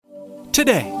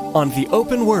Today on The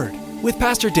Open Word with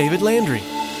Pastor David Landry.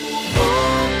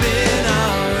 Open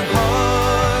our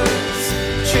hearts,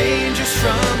 change us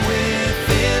from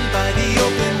within by the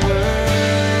open word.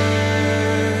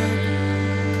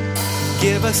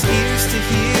 Give us ears to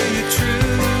hear your truth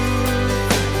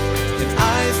and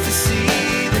eyes to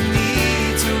see the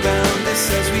needs around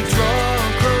us as we draw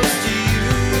close to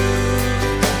you.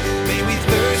 May we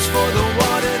thirst for the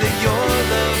water that your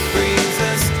love brings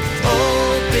us.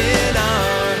 Open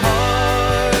our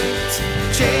hearts,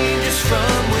 change us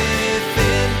from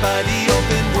within by the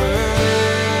open word.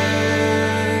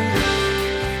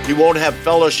 He won't have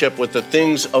fellowship with the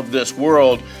things of this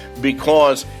world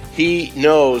because he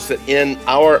knows that in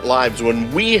our lives,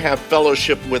 when we have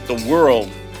fellowship with the world,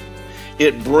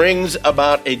 it brings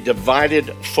about a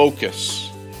divided focus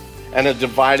and a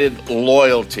divided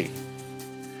loyalty.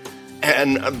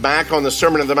 And back on the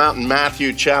Sermon on the Mount in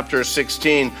Matthew chapter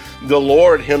 16, the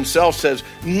Lord himself says,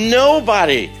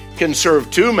 nobody can serve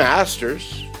two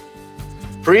masters.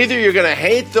 For either you're going to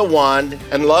hate the one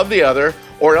and love the other,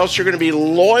 or else you're going to be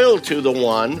loyal to the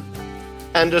one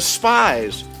and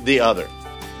despise the other.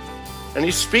 And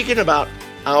he's speaking about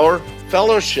our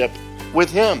fellowship with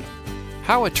him.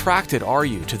 How attracted are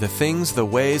you to the things, the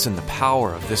ways, and the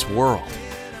power of this world?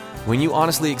 When you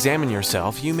honestly examine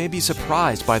yourself, you may be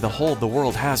surprised by the hold the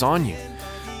world has on you.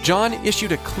 John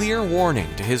issued a clear warning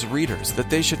to his readers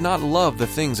that they should not love the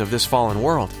things of this fallen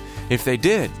world. If they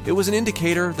did, it was an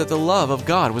indicator that the love of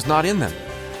God was not in them.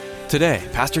 Today,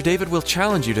 Pastor David will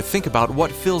challenge you to think about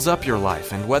what fills up your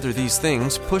life and whether these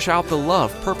things push out the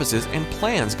love, purposes, and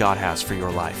plans God has for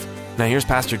your life. Now here's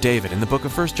Pastor David in the book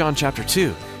of 1 John chapter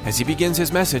 2 as he begins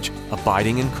his message,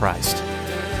 Abiding in Christ.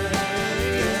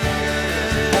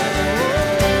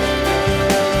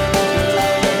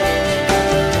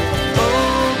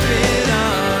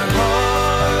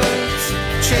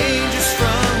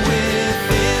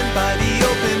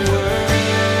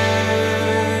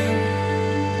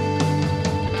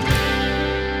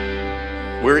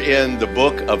 We're in the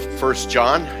book of 1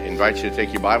 John. I invite you to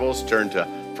take your Bibles, turn to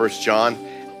 1 John.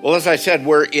 Well, as I said,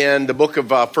 we're in the book of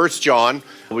 1 John.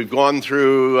 We've gone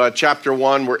through chapter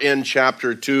 1. We're in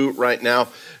chapter 2 right now.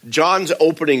 John's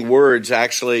opening words,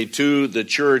 actually, to the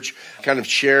church kind of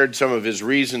shared some of his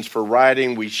reasons for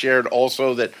writing. We shared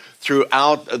also that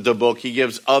throughout the book, he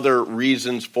gives other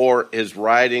reasons for his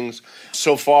writings.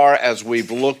 So far as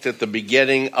we've looked at the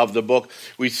beginning of the book,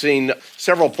 we've seen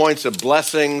several points of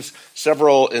blessings,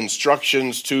 several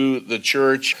instructions to the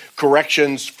church,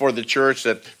 corrections for the church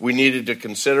that we needed to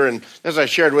consider. And as I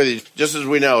shared with you, just as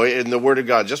we know in the Word of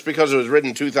God, just because it was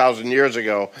written 2,000 years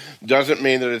ago doesn't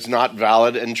mean that it's not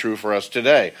valid and true for us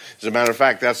today. As a matter of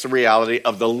fact, that's the reality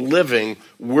of the living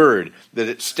Word, that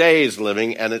it stays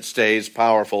living and it stays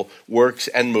powerful, works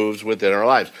and moves within our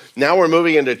lives. Now we're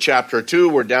moving into chapter 2.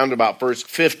 We're down to about verse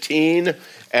 15.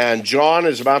 And John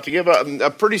is about to give a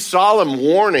pretty solemn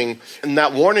warning. And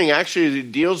that warning actually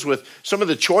deals with some of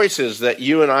the choices that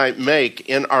you and I make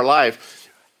in our life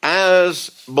as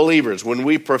believers. When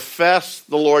we profess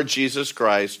the Lord Jesus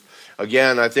Christ,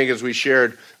 again, I think as we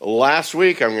shared last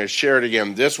week, I'm going to share it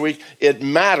again this week, it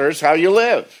matters how you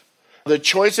live. The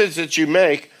choices that you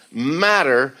make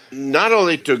matter not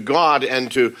only to God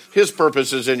and to his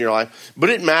purposes in your life,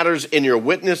 but it matters in your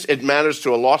witness. It matters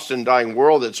to a lost and dying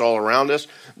world that's all around us.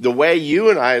 The way you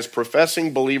and I as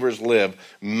professing believers live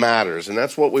matters, and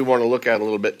that's what we want to look at a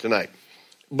little bit tonight.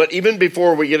 But even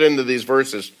before we get into these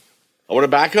verses, I want to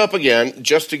back up again,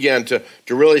 just again, to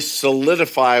really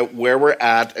solidify where we're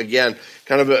at, again,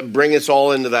 kind of bring us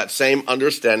all into that same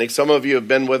understanding. Some of you have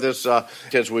been with us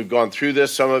as we've gone through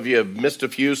this. Some of you have missed a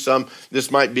few. This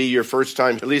might be your first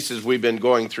time, at least as we've been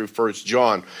going through 1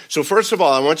 John. So first of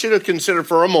all, I want you to consider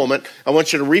for a moment, I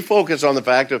want you to refocus on the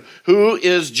fact of who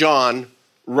is John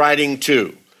writing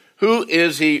to? Who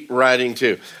is he writing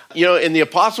to? You know, in the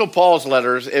Apostle Paul's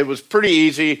letters, it was pretty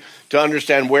easy to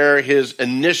understand where his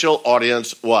initial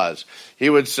audience was. He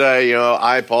would say,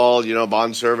 I, Paul,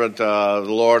 bondservant of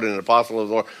the Lord and an apostle of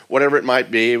the Lord, whatever it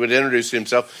might be. He would introduce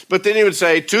himself. But then he would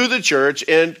say, to the church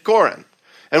in Corinth.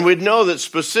 And we'd know that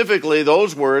specifically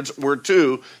those words were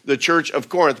to the church of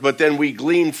Corinth. But then we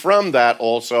glean from that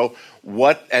also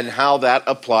what and how that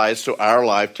applies to our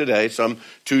life today, some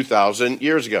 2,000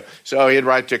 years ago. So he'd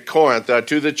write to Corinth,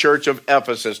 to the church of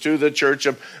Ephesus, to the church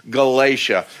of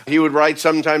Galatia. He would write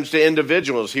sometimes to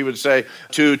individuals. He would say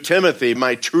to Timothy,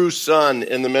 my true son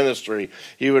in the ministry.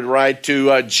 He would write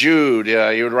to Jude.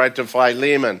 He would write to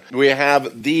Philemon. We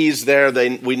have these there.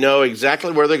 We know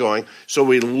exactly where they're going. So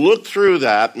we look through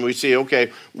that and we see,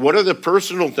 okay, what are the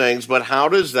personal things, but how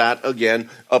does that, again,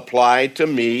 apply to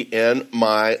me in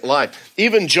my life.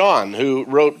 Even John, who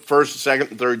wrote 1st,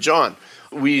 2nd, and 3rd John,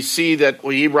 we see that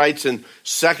he writes in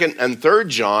 2nd and 3rd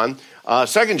John.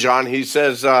 2nd John, he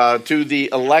says to the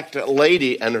elect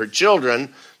lady and her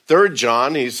children. 3rd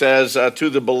John, he says to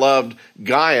the beloved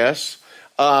Gaius.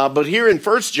 But here in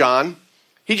 1st John,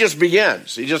 he just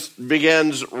begins. He just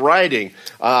begins writing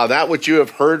that which you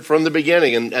have heard from the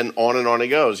beginning, and on he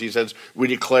goes. He says, we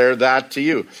declare that to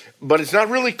you. But it's not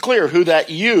really clear who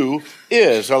that you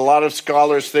is. A lot of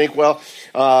scholars think, well,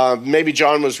 maybe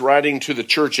John was writing to the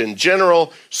church in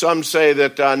general. Some say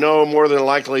that no, more than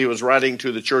likely he was writing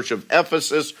to the church of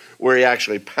Ephesus, where he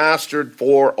actually pastored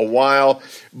for a while.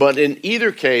 But in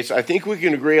either case, I think we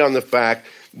can agree on the fact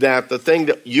that the thing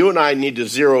that you and I need to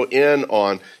zero in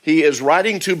on, he is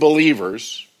writing to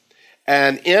believers,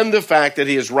 and in the fact that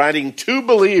he is writing to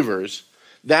believers,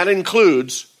 that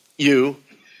includes you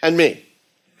and me.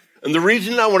 And the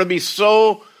reason I want to be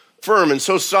so firm and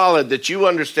so solid that you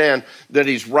understand that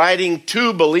he's writing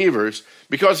to believers,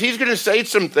 because he's going to say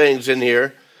some things in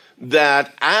here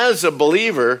that as a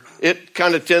believer, it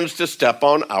kind of tends to step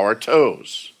on our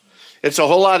toes. It's a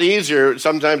whole lot easier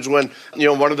sometimes when,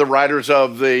 one of the writers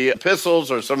of the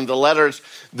epistles or some of the letters,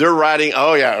 they're writing,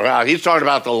 oh yeah, wow, he's talking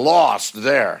about the lost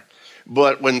there.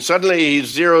 But when suddenly he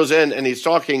zeroes in and he's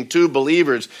talking to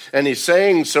believers and he's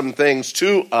saying some things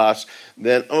to us,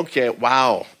 then okay,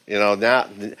 wow, now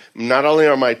not only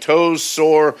are my toes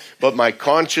sore, but my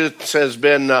conscience has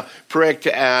been pricked,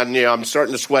 and I'm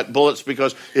starting to sweat bullets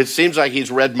because it seems like he's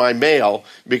read my mail,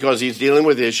 because he's dealing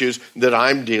with issues that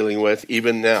I'm dealing with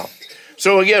even now.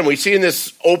 So again, we see in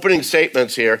this opening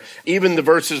statements here, even the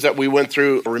verses that we went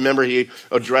through, remember he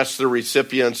addressed the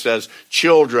recipients as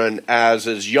children, as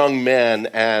young men,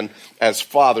 and as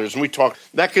fathers. And we talked,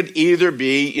 that could either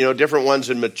be, different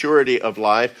ones in maturity of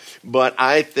life, but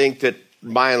I think that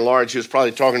by and large, he was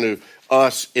probably talking to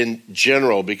us in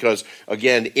general, because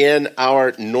again, in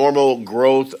our normal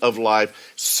growth of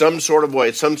life, some sort of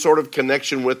way, some sort of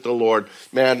connection with the Lord,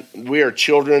 man, we are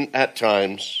children at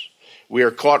times. We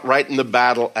are caught right in the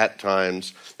battle at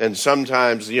times. And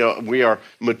sometimes, we are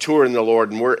mature in the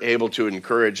Lord, and we're able to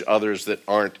encourage others that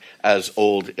aren't as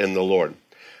old in the Lord.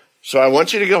 So I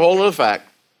want you to get hold of the fact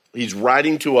he's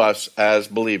writing to us as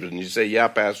believers. And you say, yeah,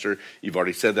 Pastor, you've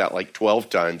already said that like 12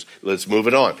 times. Let's move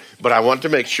it on. But I want to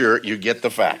make sure you get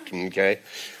the fact, okay?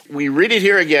 We read it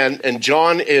here again, and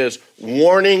John is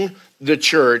warning the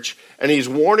church, and he's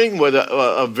warning with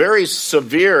a very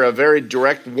severe, a very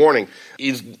direct warning.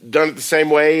 He's done it the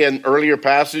same way in earlier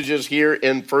passages here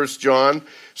in 1 John.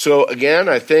 So again,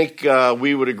 I think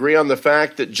we would agree on the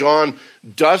fact that John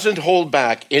doesn't hold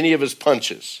back any of his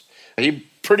punches. He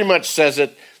pretty much says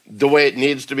it the way it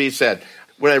needs to be said.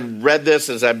 When I read this,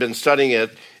 as I've been studying it,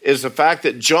 is the fact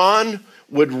that John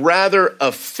would rather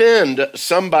offend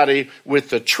somebody with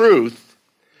the truth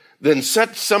than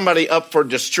set somebody up for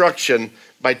destruction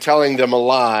by telling them a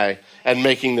lie and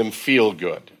making them feel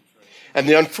good. And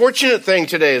the unfortunate thing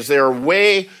today is there are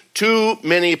way too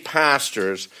many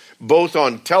pastors, both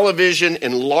on television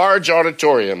in large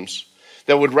auditoriums,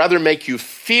 that would rather make you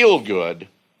feel good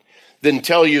than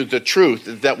tell you the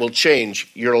truth that will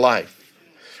change your life.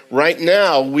 Right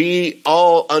now, we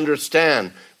all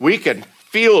understand we can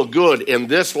feel good in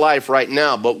this life right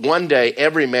now, but one day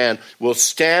every man will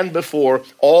stand before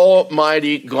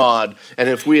Almighty God. And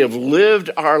if we have lived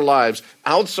our lives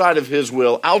outside of his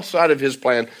will, outside of his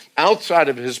plan, outside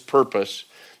of his purpose,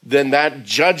 then that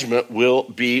judgment will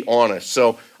be on us.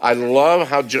 So I love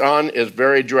how John is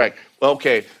very direct.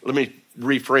 Okay, let me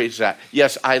rephrase that.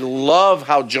 Yes, I love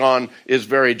how John is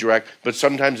very direct, but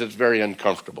sometimes it's very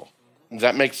uncomfortable. Does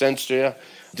that make sense to you?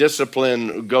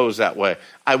 Discipline goes that way.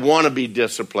 I want to be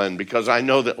disciplined because I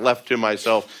know that left to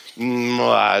myself,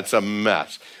 it's a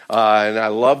mess. And I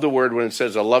love the word when it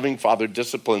says a loving father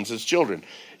disciplines his children.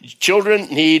 Children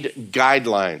need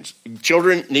guidelines.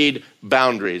 Children need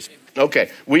boundaries.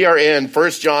 Okay, we are in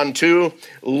 1 John 2.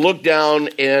 Look down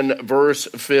in verse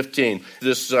 15.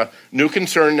 This new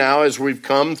concern now as we've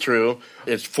come through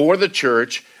is for the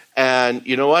church. And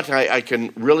you know what? I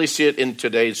can really see it in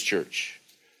today's church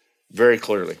very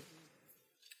clearly.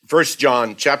 1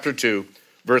 John chapter 2,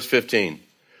 verse 15.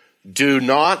 Do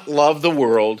not love the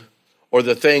world or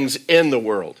the things in the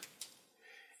world.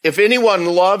 If anyone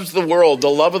loves the world, the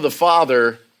love of the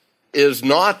Father is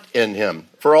not in him.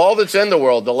 For all that's in the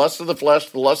world, the lust of the flesh,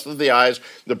 the lust of the eyes,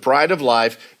 the pride of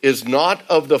life, is not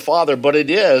of the Father, but it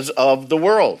is of the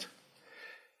world.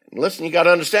 And listen, you got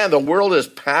to understand, the world is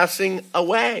passing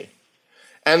away,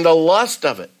 and the lust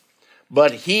of it.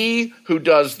 But he who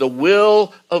does the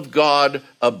will of God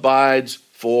abides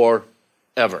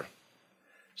forever.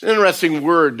 It's an interesting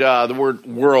word, the word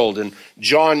world, and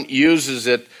John uses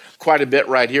it quite a bit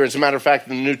right here. As a matter of fact,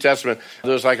 in the New Testament,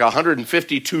 there's like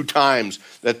 152 times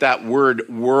that word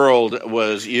world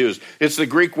was used. It's the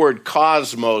Greek word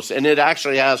cosmos, and it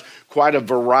actually has quite a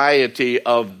variety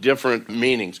of different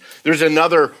meanings. There's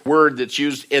another word that's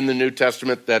used in the New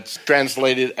Testament that's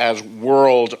translated as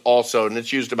world also, and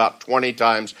it's used about 20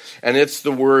 times, and it's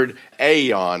the word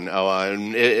aeon,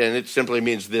 and it simply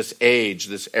means this age,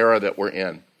 this era that we're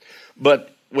in.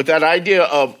 But with that idea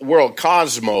of world,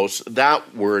 cosmos,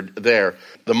 that word there,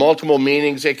 the multiple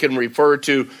meanings, it can refer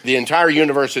to the entire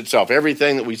universe itself,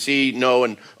 everything that we see, know,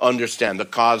 and understand. The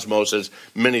cosmos is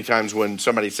many times when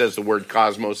somebody says the word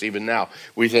cosmos, even now,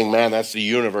 we think, man, that's the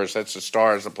universe, that's the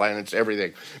stars, the planets,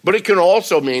 everything. But it can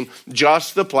also mean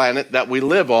just the planet that we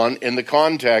live on in the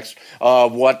context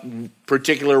of what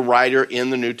particular writer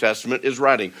in the New Testament is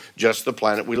writing, just the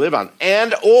planet we live on.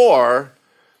 And or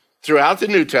throughout the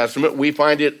New Testament, we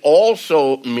find it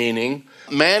also meaning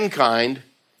mankind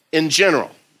in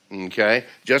general, okay?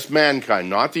 Just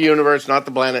mankind, not the universe, not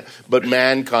the planet, but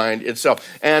mankind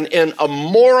itself. And in a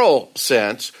moral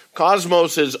sense,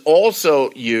 cosmos is also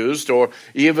used, or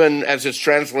even as it's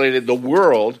translated, the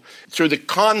world, through the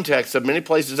context of many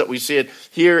places that we see it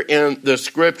here in the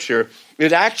Scripture.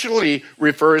 It actually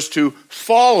refers to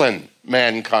fallen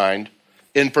mankind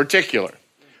in particular.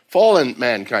 Fallen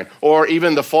mankind, or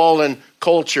even the fallen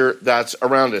culture that's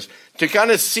around us. To kind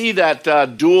of see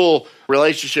that dual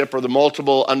relationship or the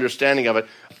multiple understanding of it,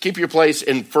 keep your place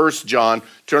in 1 John.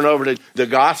 Turn over to the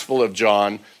Gospel of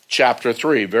John, chapter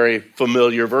 3. Very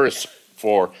familiar verse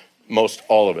for most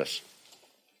all of us.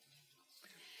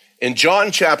 In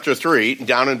John chapter 3,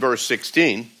 down in verse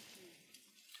 16,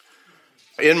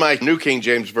 in my New King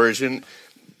James Version,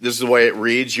 this is the way it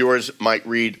reads. Yours might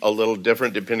read a little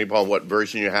different depending upon what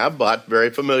version you have, but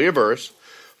very familiar verse.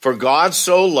 For God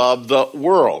so loved the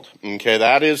world. Okay,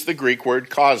 that is the Greek word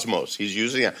cosmos. He's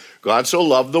using it. God so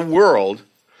loved the world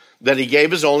that he gave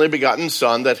his only begotten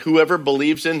Son, that whoever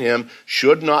believes in him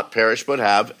should not perish but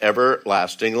have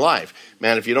everlasting life.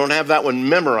 Man, if you don't have that one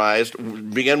memorized,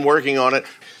 begin working on it.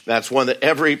 That's one that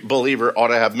every believer ought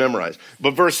to have memorized.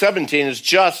 But verse 17 is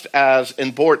just as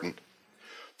important.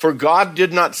 For God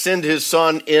did not send his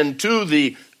Son into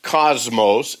the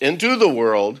cosmos, into the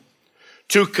world,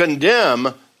 to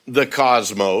condemn the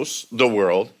cosmos, the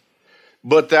world,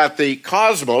 but that the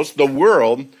cosmos, the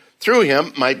world, through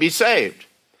him might be saved.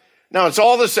 Now, it's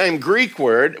all the same Greek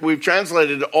word. We've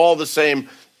translated all the same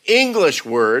English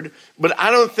word, but I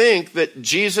don't think that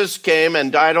Jesus came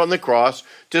and died on the cross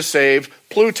to save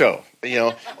Pluto,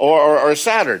 or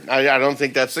Saturn. I don't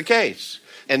think that's the case.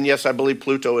 And yes, I believe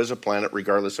Pluto is a planet,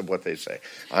 regardless of what they say.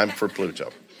 I'm for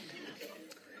Pluto.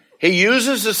 He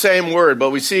uses the same word, but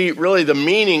we see really the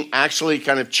meaning actually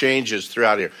kind of changes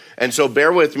throughout here. And so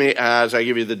bear with me as I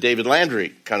give you the David Landry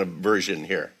kind of version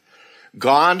here.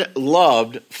 God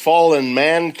loved fallen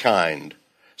mankind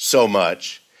so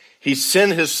much, he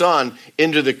sent his Son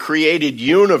into the created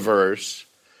universe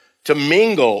to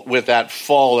mingle with that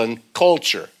fallen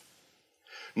culture.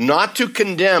 Not to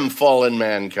condemn fallen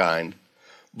mankind,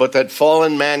 but that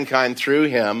fallen mankind through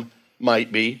him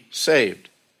might be saved.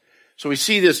 So we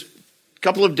see this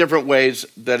couple of different ways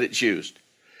that it's used.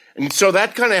 And so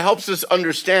that kind of helps us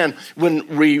understand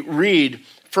when we read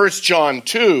 1 John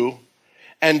 2,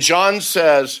 and John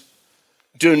says,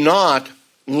 do not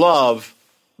love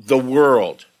the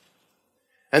world.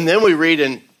 And then we read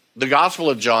in the Gospel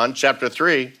of John, chapter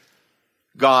 3,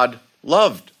 God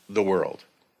loved the world.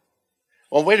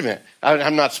 Well, wait a minute.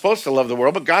 I'm not supposed to love the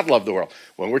world, but God loved the world.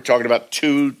 Well, we're talking about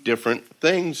two different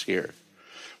things here.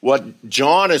 What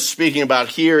John is speaking about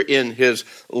here in his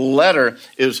letter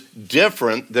is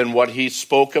different than what he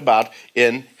spoke about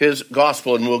in his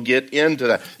gospel, and we'll get into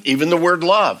that. Even the word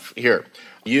love here,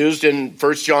 used in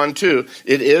 1 John 2,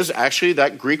 it is actually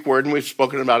that Greek word, and we've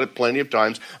spoken about it plenty of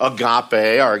times,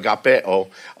 agape or agapeo.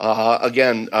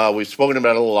 We've spoken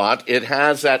about it a lot. It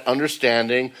has that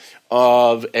understanding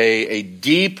of a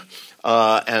deep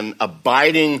and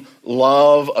abiding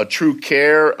love, a true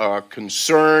care, a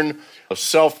concern, a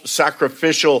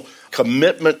self-sacrificial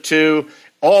commitment to,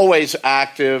 always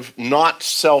active, not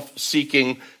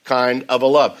self-seeking kind of a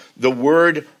love. The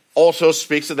word also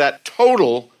speaks of that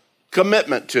total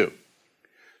commitment to.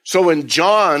 So when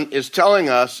John is telling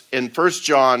us in 1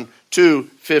 John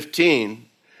 2:15,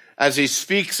 as he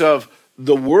speaks of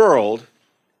the world,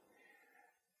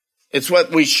 it's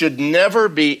what we should never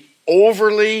be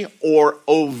overly or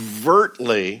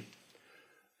overtly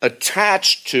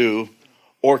attached to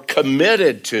or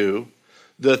committed to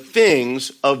the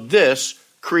things of this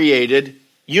created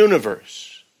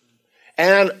universe.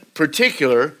 and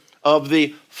particular of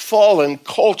the fallen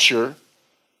culture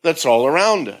that's all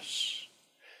around us.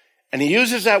 And he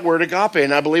uses that word agape,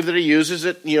 and I believe that he uses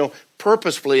it,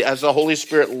 purposefully as the Holy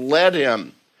Spirit led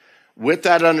him with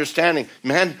that understanding.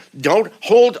 Man, don't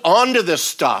hold on to this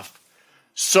stuff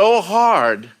so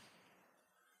hard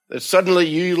that suddenly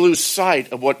you lose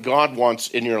sight of what God wants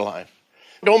in your life.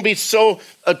 Don't be so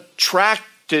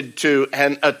attracted to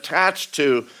and attached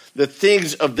to the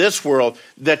things of this world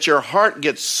that your heart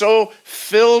gets so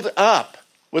filled up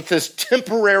with this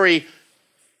temporary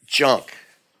junk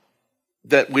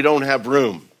that we don't have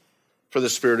room for the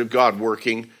Spirit of God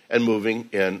working and moving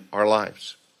in our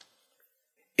lives.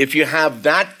 If you have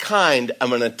that kind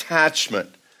of an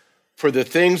attachment for the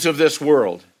things of this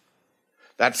world,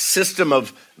 that system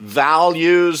of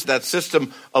values, that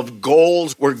system of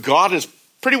goals where God is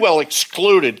pretty well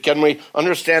excluded. Can we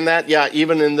understand that? Yeah,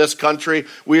 even in this country,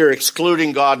 we are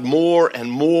excluding God more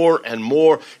and more and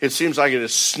more. It seems like it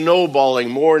is snowballing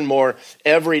more and more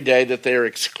every day that they are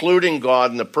excluding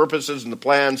God and the purposes and the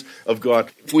plans of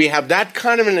God. If we have that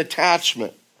kind of an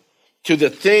attachment to the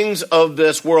things of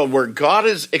this world where God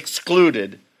is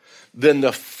excluded, then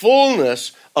the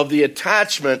fullness of the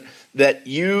attachment that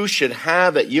you should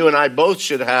have, that you and I both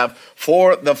should have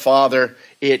for the Father,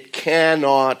 it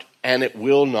cannot and it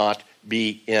will not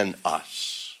be in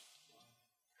us.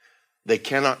 They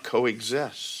cannot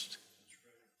coexist.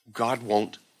 God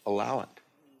won't allow it.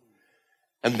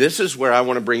 And this is where I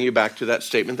want to bring you back to that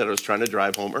statement that I was trying to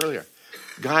drive home earlier.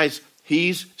 Guys,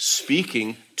 he's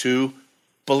speaking to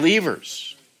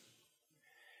believers.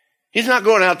 He's not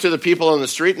going out to the people on the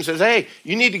street and says, hey,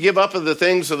 you need to give up of the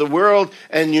things of the world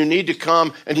and you need to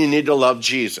come and you need to love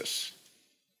Jesus.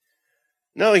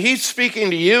 No, he's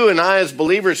speaking to you and I as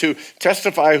believers who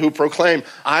testify, who proclaim,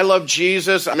 I love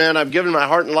Jesus. Man, I've given my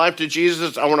heart and life to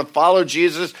Jesus. I want to follow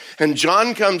Jesus. And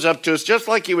John comes up to us just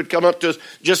like he would come up to us,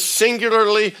 just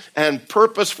singularly and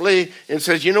purposefully, and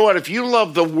says, you know what, if you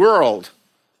love the world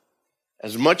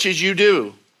as much as you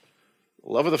do,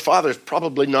 the love of the Father is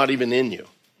probably not even in you.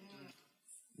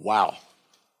 Wow.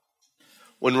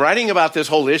 When writing about this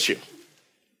whole issue,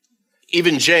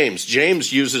 even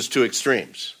James uses two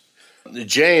extremes.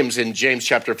 James, in James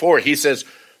chapter 4, he says,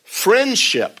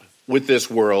 friendship with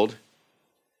this world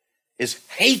is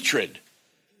hatred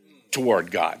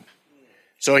toward God.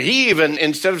 So he even,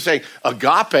 instead of saying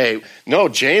agape, no,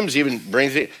 James even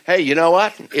brings it, hey, you know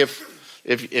what?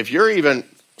 If you're even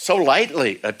so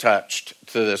lightly attached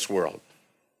to this world,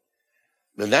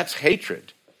 then that's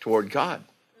hatred toward God.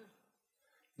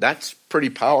 That's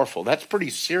pretty powerful. That's pretty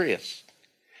serious.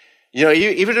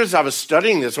 Even as I was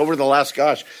studying this over the last,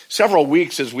 several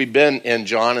weeks as we've been in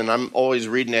John, and I'm always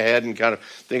reading ahead and kind of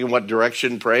thinking what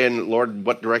direction, praying, Lord,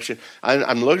 what direction.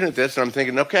 I'm looking at this and I'm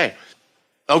thinking, okay,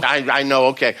 I know,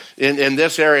 okay, in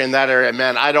this area, in that area,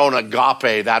 man, I don't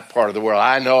agape that part of the world.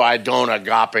 I know I don't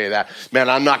agape that. Man,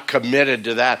 I'm not committed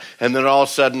to that. And then all of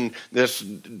a sudden, this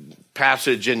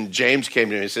passage in James came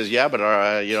to me. He says, yeah, but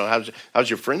how's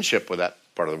your friendship with that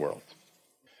part of the world?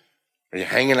 Are you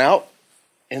hanging out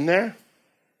in there?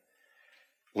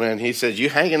 When he says you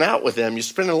hanging out with them, you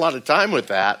spend a lot of time with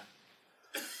that,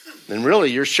 then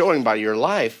really you're showing by your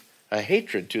life a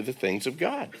hatred to the things of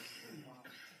God.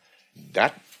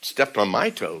 That stepped on my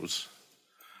toes.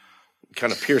 It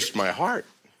kind of pierced my heart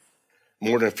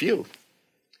more than a few.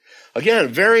 Again,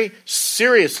 very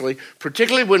seriously,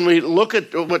 particularly when we look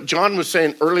at what John was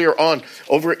saying earlier on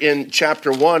over in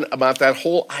chapter 1 about that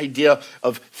whole idea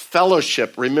of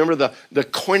fellowship. Remember the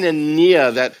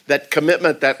koinonia, that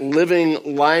commitment, that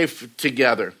living life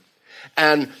together.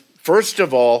 And first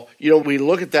of all, we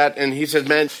look at that and he says,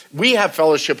 man, we have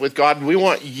fellowship with God and we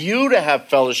want you to have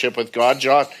fellowship with God.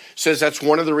 John says that's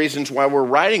one of the reasons why we're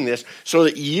writing this, so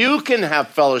that you can have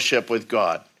fellowship with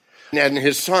God and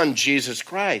his son, Jesus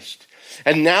Christ.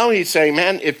 And now he's saying,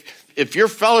 man, if your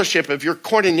fellowship, if your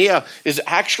koinonia is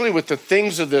actually with the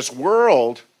things of this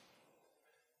world,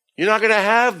 you're not going to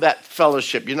have that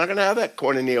fellowship. You're not going to have that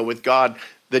koinonia with God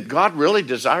that God really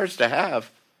desires to have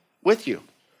with you.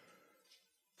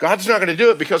 God's not going to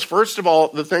do it because, first of all,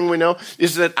 the thing we know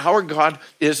is that our God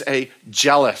is a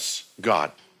jealous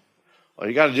God. All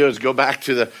you got to do is go back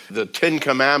to the 10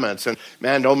 Commandments and,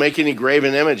 man, don't make any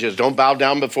graven images. Don't bow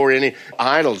down before any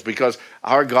idols because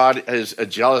our God is a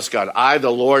jealous God. I,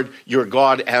 the Lord, your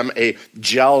God, am a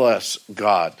jealous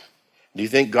God. Do you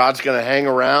think God's going to hang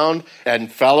around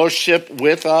and fellowship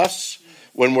with us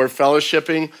when we're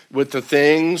fellowshipping with the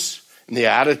things and the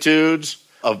attitudes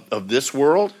of this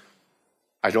world?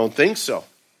 I don't think so.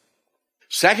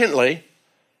 Secondly,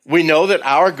 we know that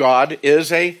our God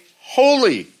is a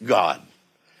holy God.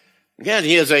 Again,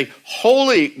 he is a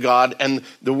holy God, and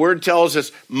the word tells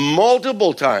us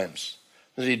multiple times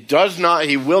that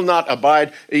he will not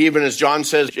abide, even as John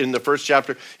says in the first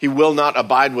chapter, he will not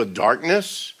abide with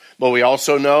darkness. But we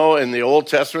also know in the Old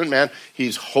Testament, man,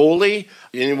 he's holy.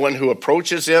 Anyone who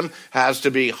approaches him has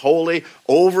to be holy.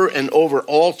 Over and over,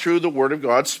 all through the Word of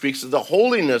God, speaks of the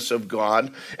holiness of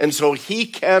God. And so he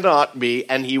cannot be,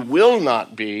 and he will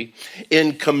not be,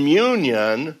 in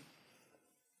communion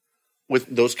with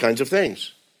those kinds of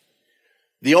things.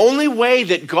 The only way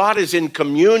that God is in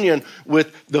communion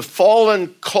with the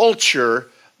fallen culture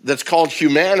that's called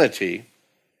humanity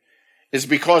is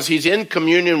because he's in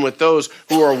communion with those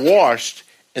who are washed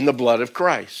in the blood of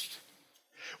Christ.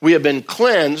 We have been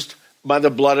cleansed by the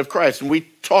blood of Christ. And we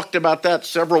talked about that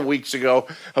several weeks ago,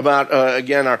 about,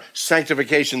 again, our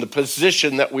sanctification, the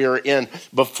position that we are in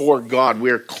before God.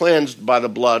 We are cleansed by the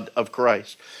blood of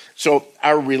Christ. So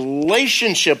our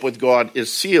relationship with God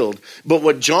is sealed. But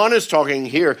what John is talking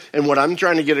here, and what I'm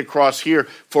trying to get across here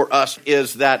for us,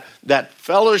 is that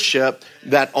fellowship,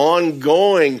 that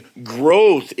ongoing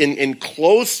growth in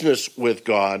closeness with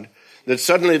God, that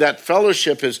suddenly that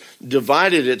fellowship is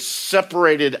divided, it's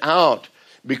separated out,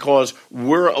 because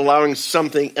we're allowing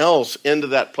something else into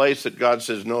that place that God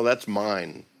says, no, that's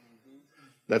mine.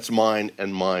 That's mine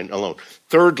and mine alone.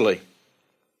 Thirdly,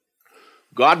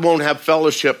 God won't have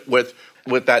fellowship with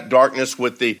that darkness,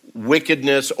 with the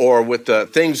wickedness, or with the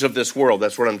things of this world.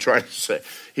 That's what I'm trying to say.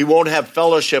 He won't have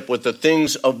fellowship with the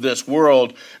things of this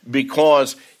world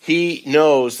because he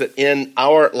knows that in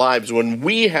our lives, when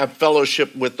we have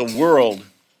fellowship with the world,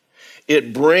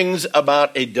 it brings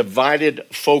about a divided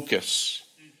focus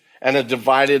and a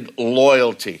divided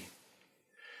loyalty.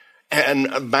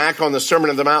 And back on the Sermon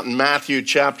on the Mount in Matthew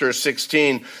chapter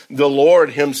 16, the Lord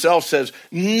himself says,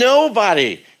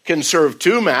 nobody can serve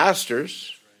two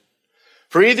masters.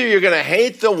 For either you're going to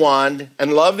hate the one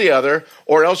and love the other,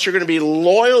 or else you're going to be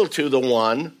loyal to the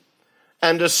one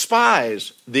and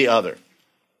despise the other.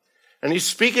 And he's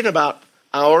speaking about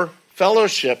our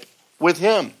fellowship with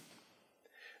him.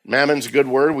 Mammon's a good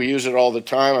word. We use it all the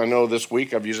time. I know this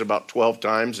week I've used it about 12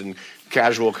 times in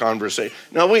casual conversation.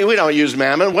 No, we don't use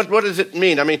mammon. What does it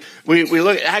mean? I mean, we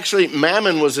look, actually,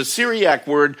 mammon was a Syriac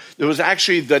word. It was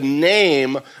actually the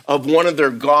name of one of their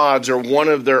gods or one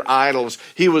of their idols.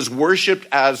 He was worshipped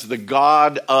as the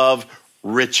god of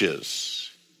riches.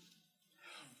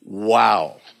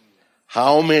 Wow.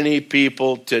 How many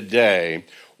people today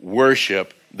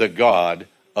worship the god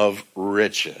of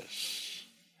riches?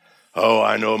 Oh,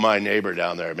 I know my neighbor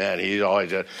down there, man. He's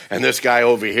always, and this guy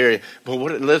over here.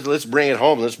 But let's bring it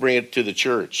home. Let's bring it to the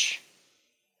church.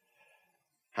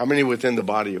 How many within the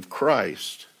body of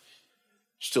Christ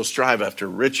still strive after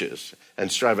riches and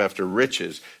strive after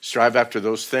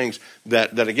those things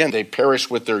that again, they perish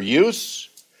with their use.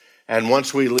 And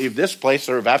once we leave this place,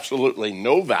 they're of absolutely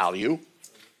no value.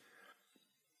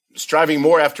 Striving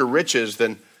more after riches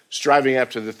than striving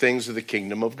after the things of the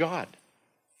kingdom of God.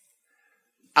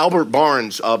 Albert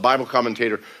Barnes, a Bible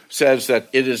commentator, says that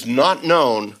it is not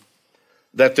known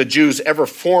that the Jews ever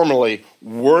formally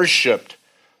worshipped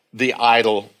the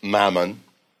idol mammon,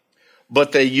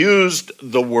 but they used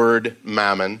the word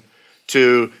mammon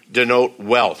to denote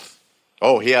wealth.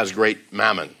 Oh, he has great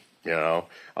mammon, you know.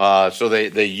 So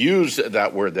they use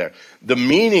that word there. The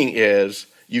meaning is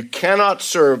you cannot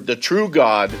serve the true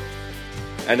God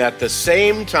and at the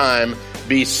same time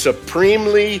be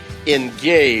supremely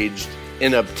engaged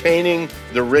in obtaining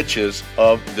the riches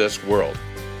of this world.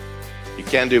 You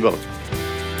can't do both.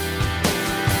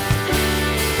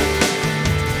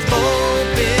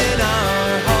 Open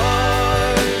our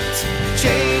hearts,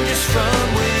 change us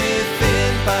from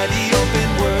within by the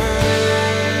open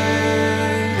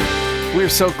word. We're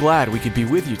so glad we could be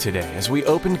with you today as we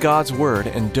opened God's Word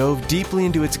and dove deeply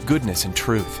into its goodness and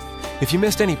truth. If you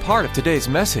missed any part of today's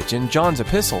message in John's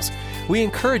epistles, we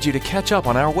encourage you to catch up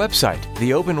on our website,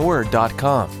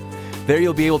 theopenword.com. There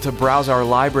you'll be able to browse our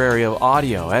library of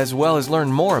audio as well as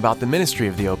learn more about the ministry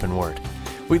of the Open Word.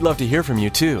 We'd love to hear from you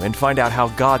too and find out how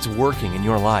God's working in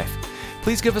your life.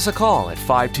 Please give us a call at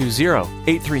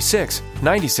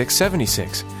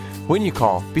 520-836-9676. When you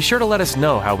call, be sure to let us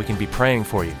know how we can be praying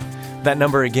for you. That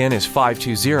number again is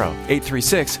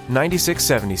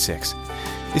 520-836-9676.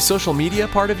 Is social media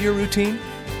part of your routine?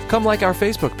 Come like our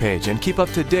Facebook page and keep up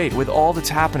to date with all that's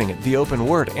happening at The Open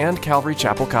Word and Calvary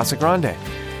Chapel, Casa Grande.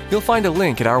 You'll find a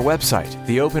link at our website,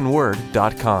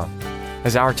 theopenword.com.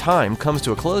 As our time comes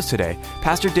to a close today,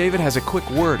 Pastor David has a quick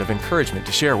word of encouragement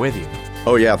to share with you.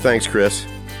 Oh yeah, thanks, Chris.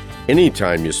 Any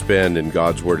time you spend in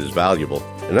God's Word is valuable,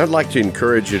 and I'd like to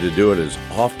encourage you to do it as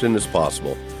often as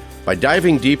possible by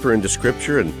diving deeper into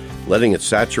Scripture and letting it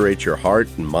saturate your heart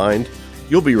and mind,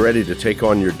 you'll be ready to take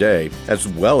on your day as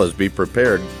well as be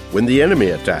prepared when the enemy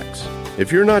attacks.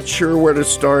 If you're not sure where to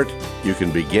start, you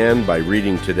can begin by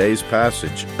reading today's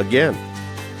passage again,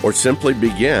 or simply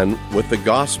begin with the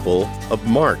Gospel of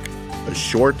Mark, a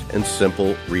short and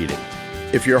simple reading.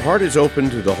 If your heart is open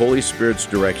to the Holy Spirit's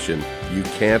direction, you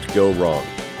can't go wrong.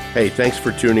 Hey, thanks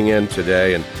for tuning in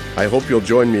today, and I hope you'll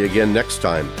join me again next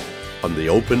time on The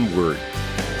Open Word.